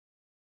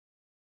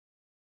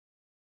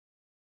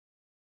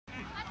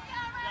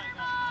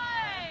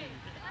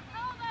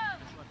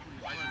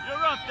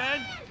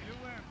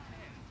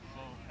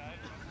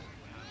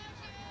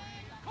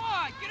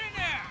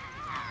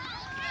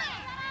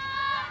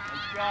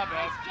job,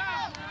 Ed.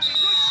 Good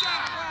shot!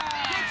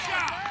 Good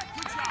shot!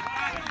 Good shot!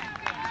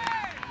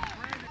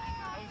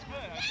 That was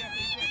good. I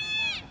definitely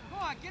did. Come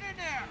on, get in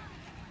there!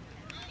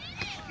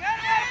 Get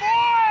in there,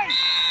 boys!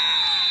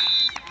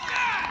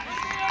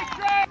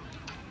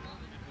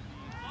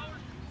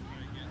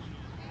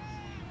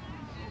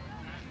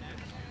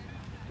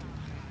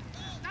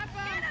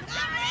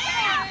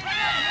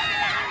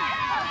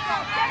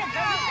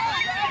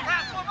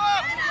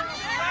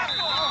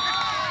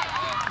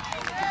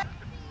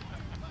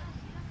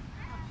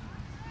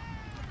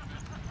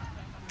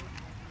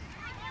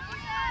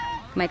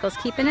 Michael's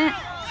keeping it.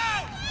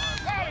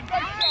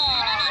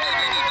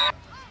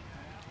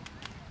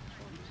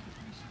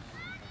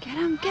 Get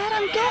him, get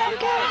him, get him, get him,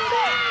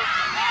 get him.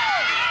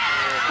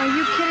 Are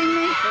you kidding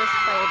me? First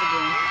play of the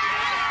game.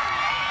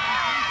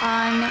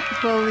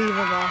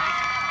 Unbelievable.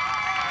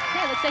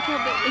 Yeah, it looks like he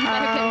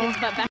better get his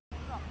butt back.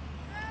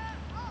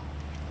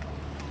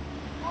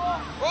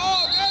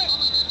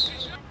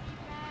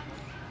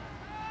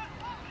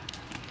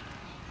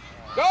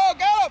 Go,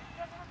 get him!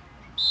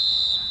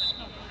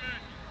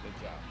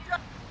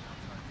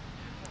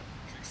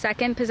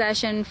 Second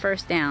possession,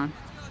 first down.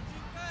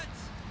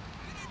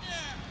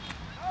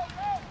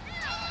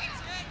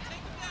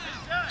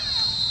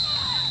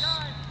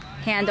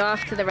 Hand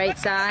off to the right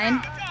side.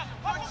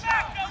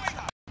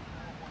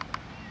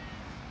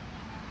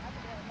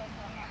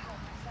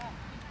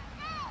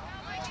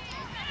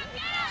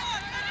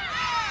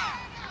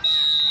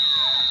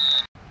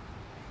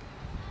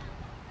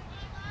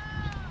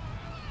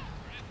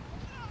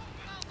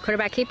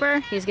 Quarterback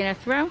keeper, he's going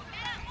to throw.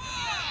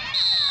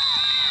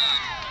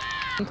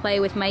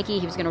 Play with Mikey,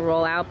 he was going to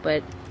roll out,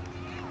 but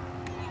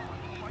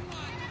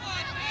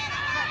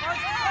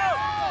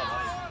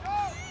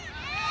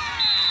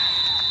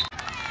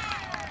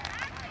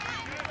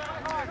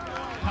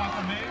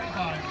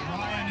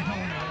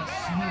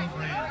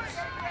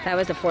that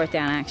was the fourth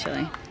down,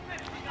 actually.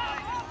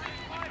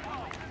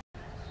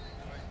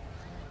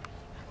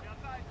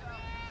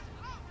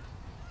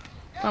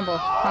 Fumble,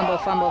 fumble,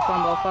 fumble,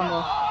 fumble,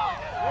 fumble.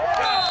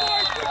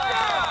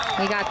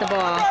 We got the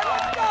ball.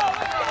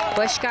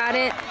 Bush got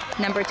it,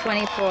 number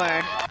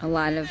 24. A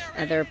lot of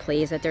other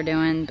plays that they're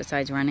doing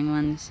besides running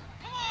ones.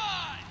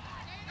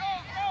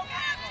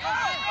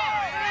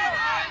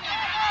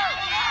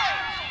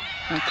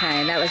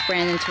 Okay, that was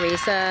Brandon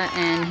Teresa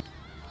and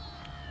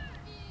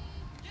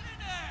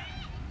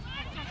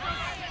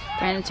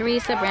Brandon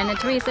Teresa, Brandon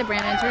Teresa,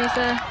 Brandon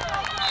Teresa.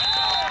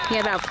 He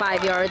had about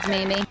 5 yards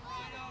maybe.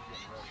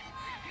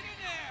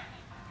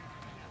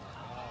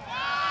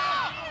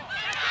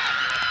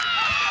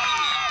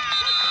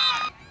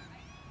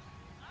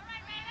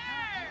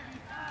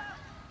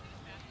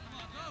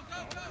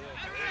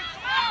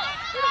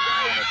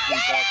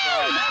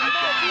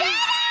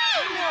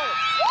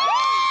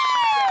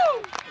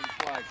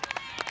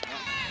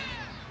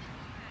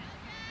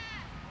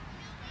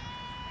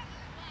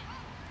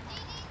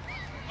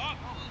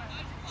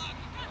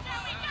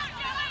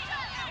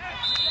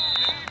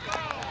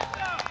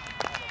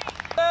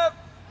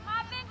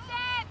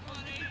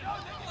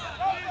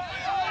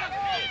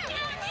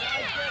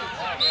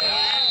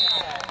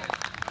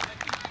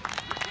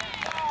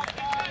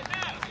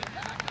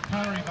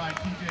 Carry by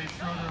TJ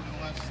Schroeder on the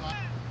left side.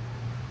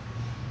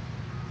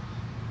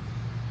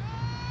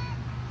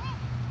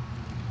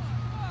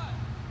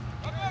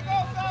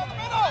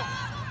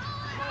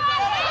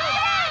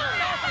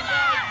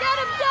 Get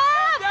him,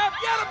 Dub!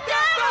 Get him,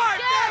 Dab!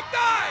 Dab,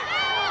 dive!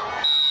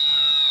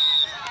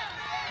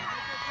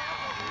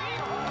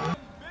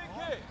 Big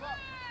hit.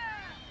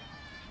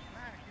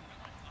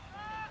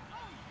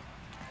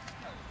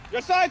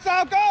 Your side,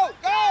 Sal, go!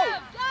 Go!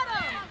 Get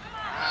him!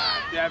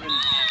 Devin.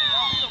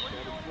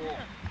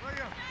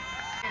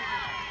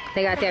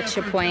 They got the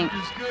extra point. Is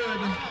good off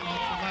the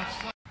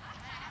left side.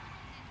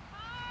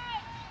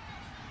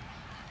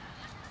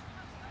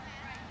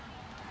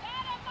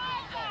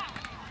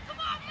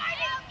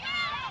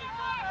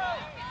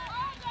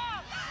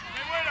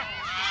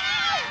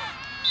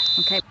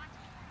 Okay.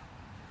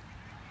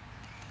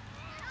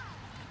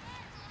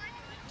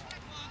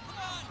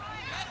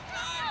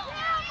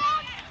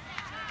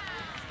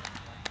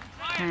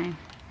 Okay.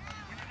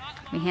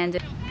 We hand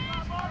it.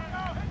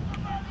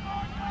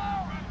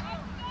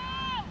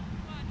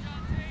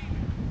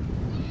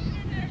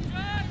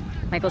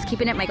 Michael's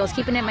keeping it, Michael's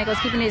keeping it, Michael's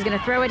keeping it. He's going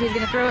to throw it, he's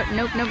going to throw it.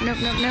 Nope, nope, nope,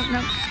 nope, nope,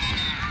 nope.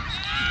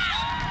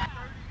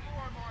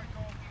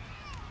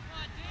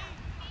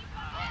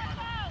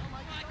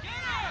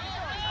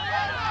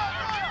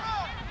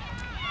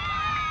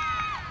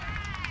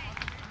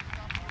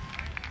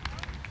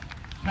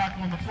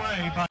 Tackle on the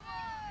play by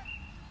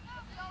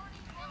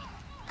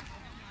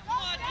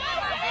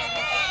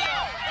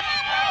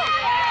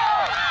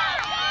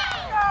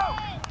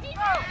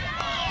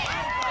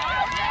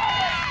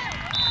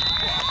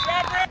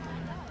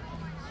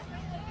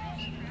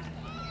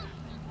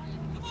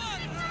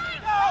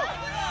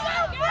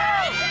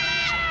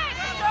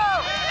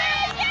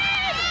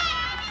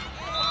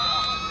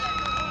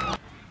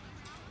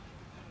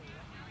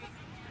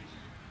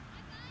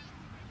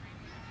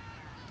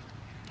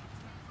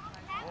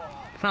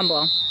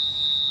Fumble.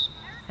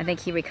 I think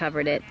he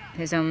recovered it.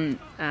 His own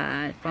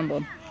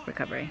fumble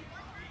recovery.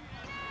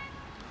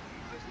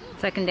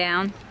 Second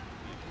down.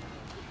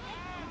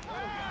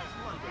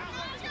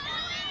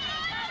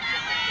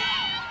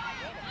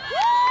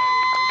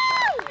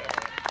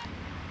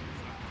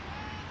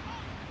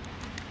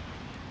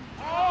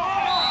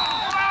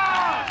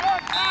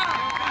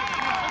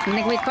 I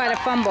think we caught a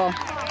fumble.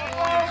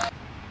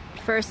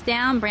 First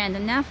down,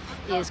 Brandon Neff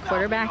is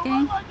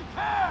quarterbacking.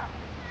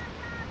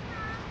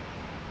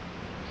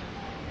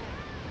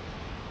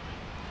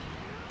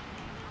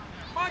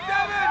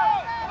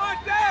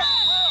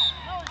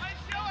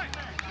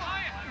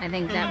 I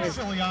think that was...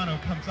 Siciliano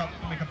comes up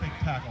to make a big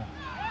tackle.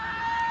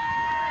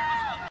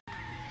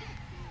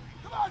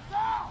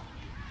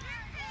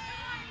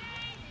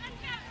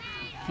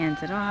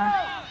 Hands it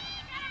off.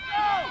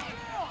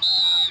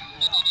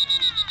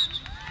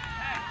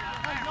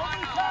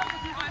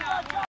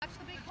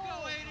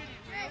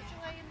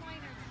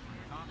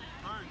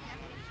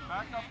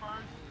 Back up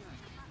first.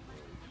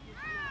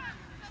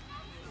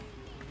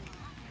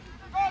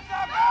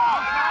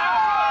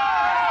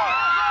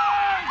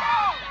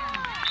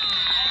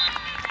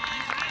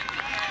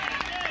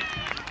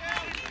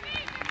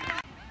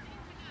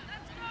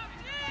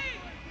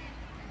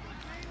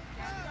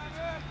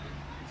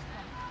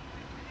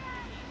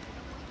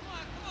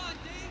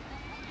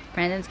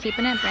 Brandon's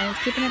keeping it. Brandon's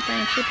keeping it.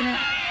 Brandon's keeping it.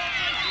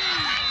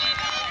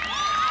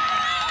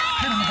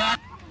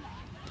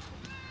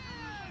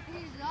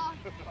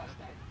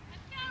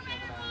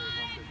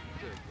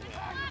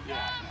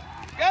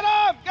 Get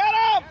him! Get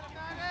him!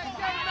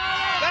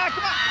 Back,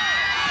 come on!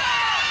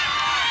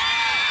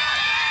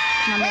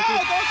 Come on, No, Mickey.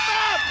 don't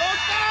stop! Don't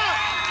stop!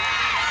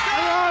 Come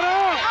on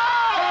up!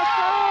 Let's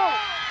go!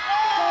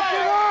 Don't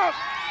give up!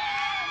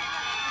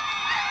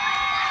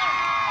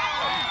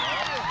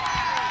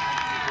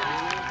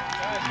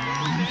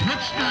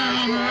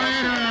 Touchdown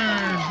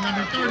Raiders,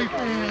 number 34,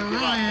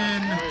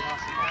 Ryan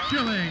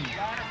Schilling.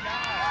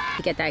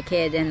 To get that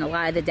kid, and a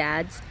lot of the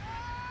dads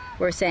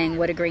were saying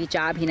what a great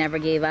job, he never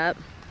gave up.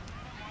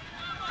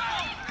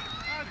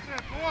 That's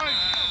it,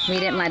 boys! We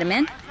didn't let him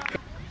in.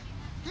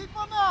 Keep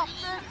him up,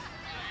 man!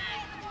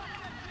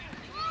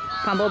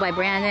 Fumble by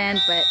Brandon,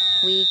 but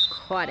we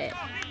caught it.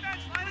 Come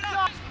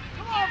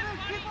on, man,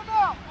 keep him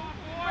up!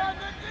 Come on,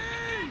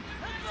 Nicky!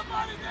 Hit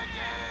somebody,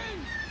 Nicky!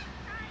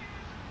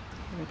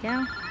 Here we go.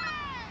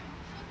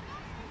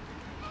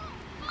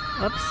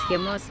 Oops, he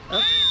almost...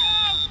 Oops.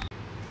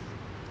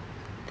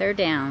 Third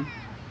down.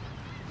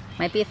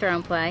 Might be a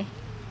thrown play.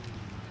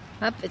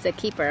 Up, it's a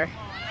keeper.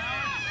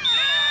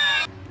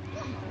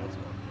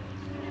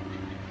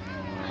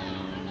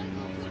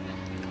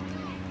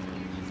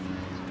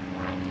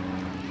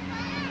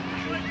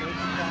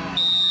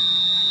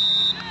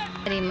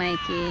 Ready,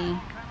 Mikey.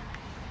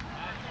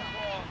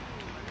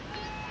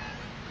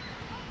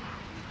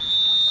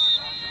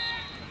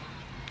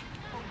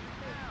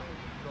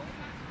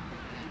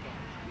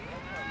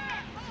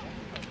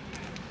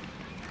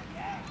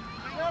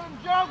 Get him,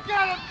 Joe!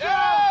 Get him,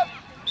 Joe!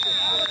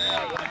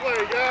 Good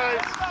play,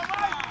 guys!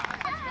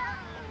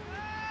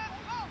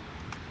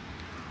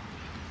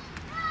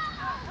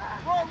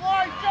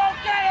 Why, Joe,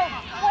 get him!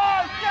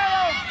 Why, get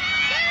him!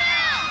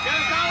 Get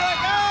him, Tyler,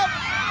 go!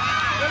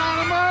 Get on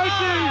him,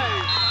 Mikey!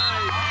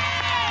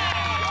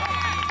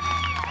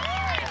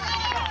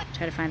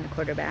 Try to find the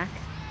quarterback.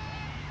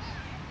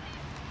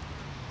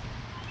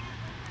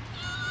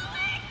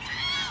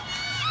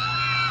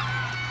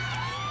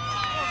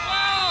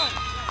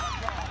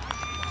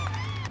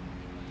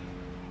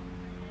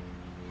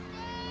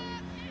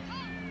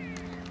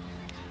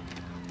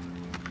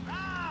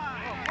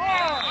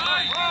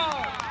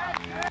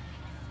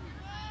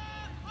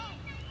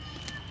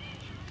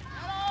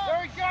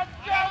 Very good,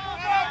 Joe!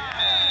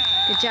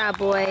 Good job,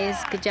 boys.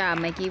 Good job.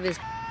 Mikey was...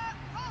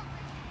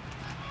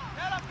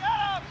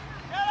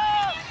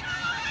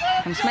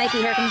 Here comes Mikey.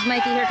 Here comes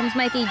Mikey. Here comes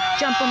Mikey.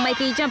 Jump him,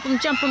 Mikey. Jump him,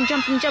 jump him,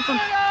 jump him, jump him.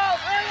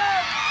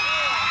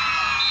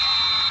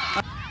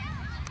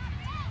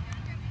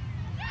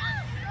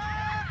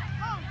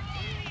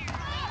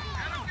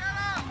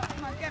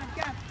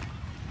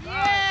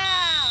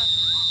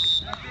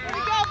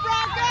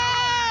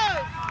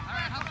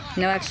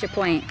 No extra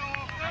point.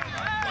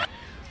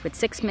 With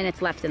 6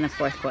 minutes left in the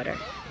fourth quarter.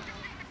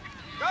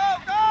 Go,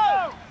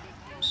 go!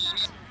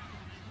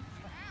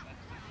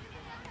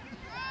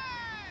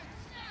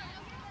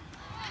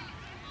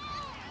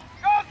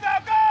 Go,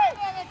 Sam, go!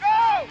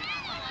 Go!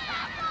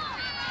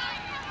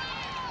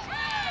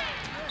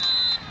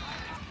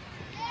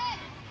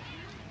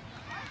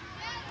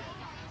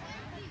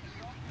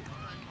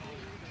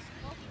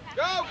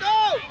 Go, go!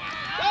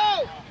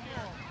 Go!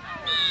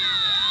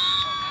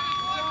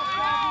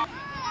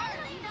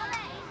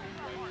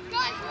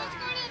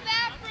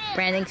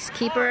 Brandon's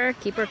keeper.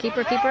 Keeper,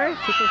 keeper, keeper.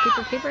 Keeper,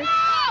 keeper, keeper.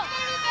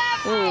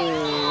 Ooh,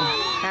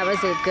 that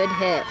was a good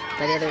hit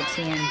by the other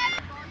team.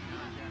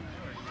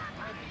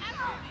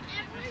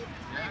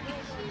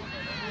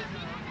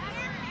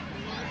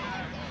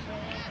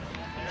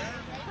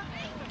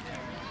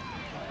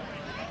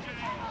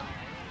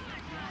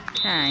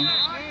 Okay.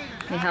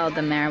 We held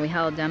them there. We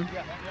held them.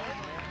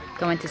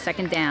 Going to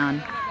second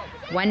down.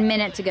 1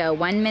 minute to go.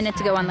 1 minute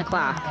to go on the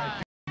clock.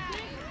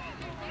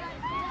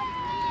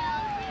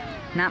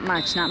 Not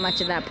much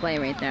of that play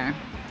right there.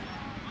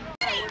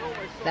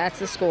 That's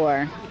the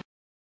score.